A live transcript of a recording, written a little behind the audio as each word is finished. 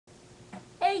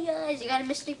Hey guys, you got a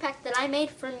mystery pack that I made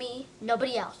for me,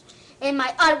 nobody else. And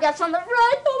my autograph's on the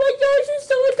front. Oh my gosh, there's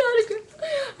so much autograph.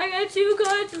 I got 2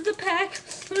 cards in the pack.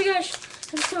 Oh my gosh,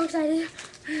 I'm so excited.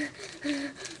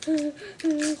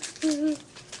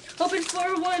 Open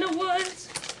for 101s.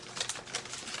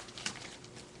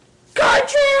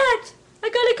 Contract! I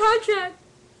got a contract.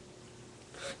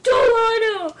 Dual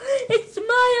auto. It's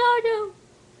my auto.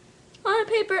 On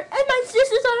paper. And my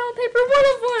sister's auto on paper. 1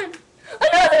 of 1.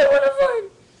 Another 1 of 1.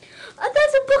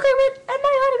 That's a book I read. And my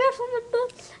autographs on the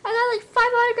book. I got like 5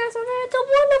 autographs on there. It's a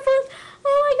wonderful.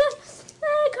 Oh my gosh.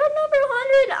 Card number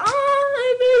 100.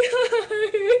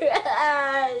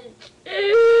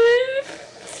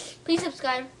 Please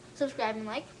subscribe and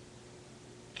like.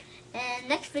 And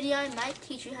next video I might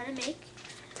teach you how to make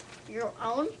your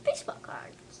own baseball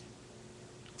cards.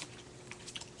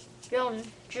 Your own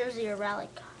jersey or rally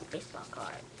baseball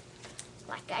card.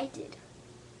 Like I did.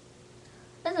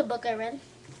 That's a book I read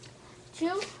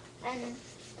too, and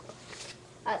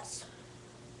that's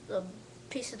the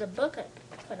piece of the book I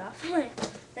put off my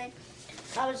thing.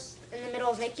 I was in the middle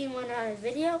of making one on a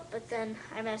video, but then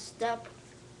I messed up.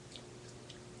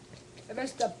 I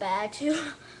messed up bad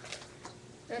too.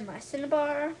 And my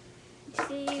Cinnabar, you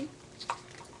see,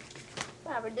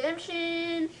 my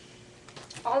Redemption,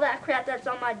 all that crap that's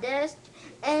on my desk,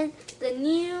 and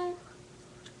the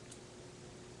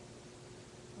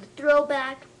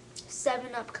throwback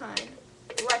 7-Up kind,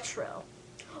 retro,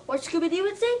 or Scooby-Doo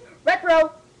would say,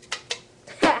 retro.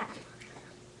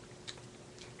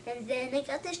 And then they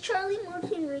got this Charlie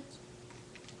Martin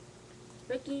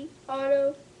rookie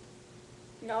auto,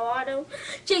 no auto,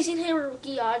 Jason Hayward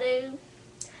rookie auto,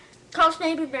 Carl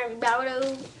Schneeberger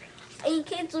auto, Ian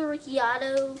Cancel rookie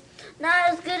auto, not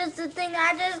as good as the thing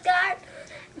I just got.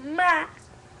 My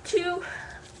 2.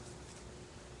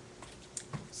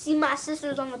 See, my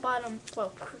sister's on the bottom.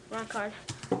 Well, wrong card.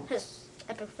 His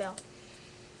epic fail.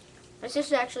 My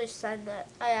sister actually signed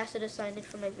that. I asked her to sign it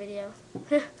for my video.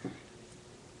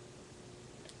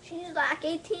 She's like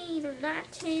 18 or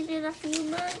 19 in a few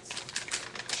months.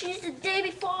 She's the day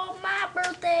before my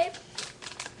birthday.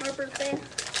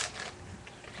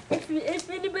 If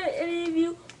any of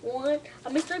you want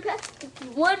a mystery pack, it's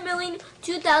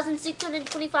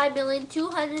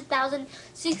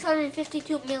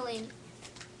 1,225,200,652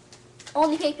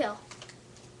 only PayPal.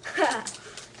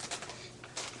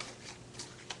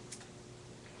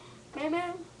 I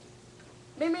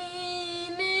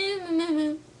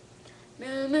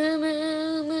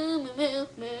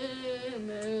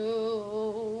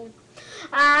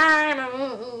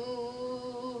know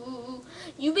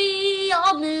you be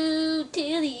all new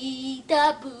till the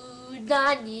tabu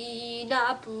nani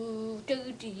napu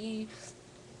tuti.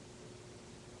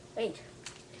 Wait,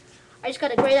 I just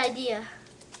got a great idea.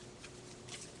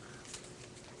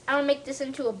 I want to make this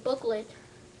into a booklet.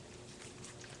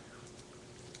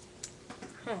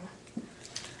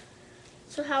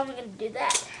 So how am I going to do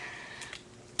that?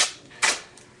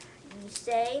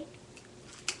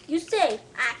 You say,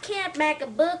 I can't make a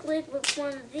booklet with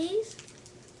one of these.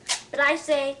 But I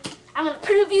say, I'm going to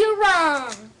prove you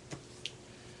wrong.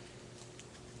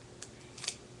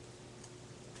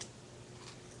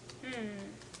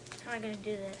 How am I going to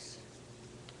do this?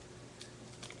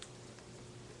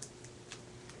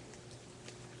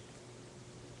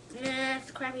 Nah, it's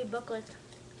a crappy booklet.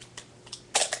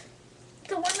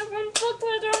 It's a wonderful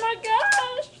booklet, oh my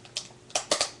gosh!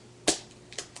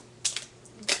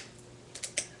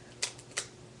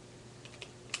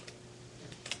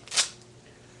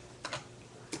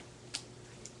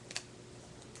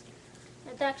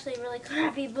 It's actually a really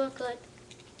crappy booklet.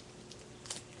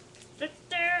 It's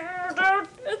a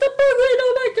booklet,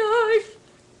 oh my gosh!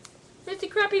 It's a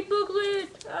crappy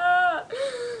booklet!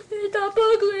 It's a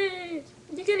booklet!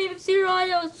 You can't even see your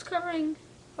audio, it's covering.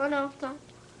 Oh no, it's not.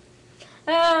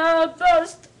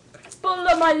 First pull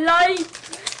of my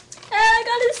life. I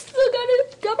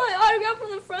got my autograph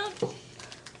on the front.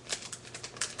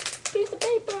 Piece of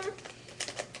paper.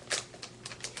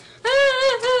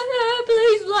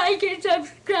 Please like and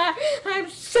subscribe. I'm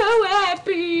so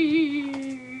happy.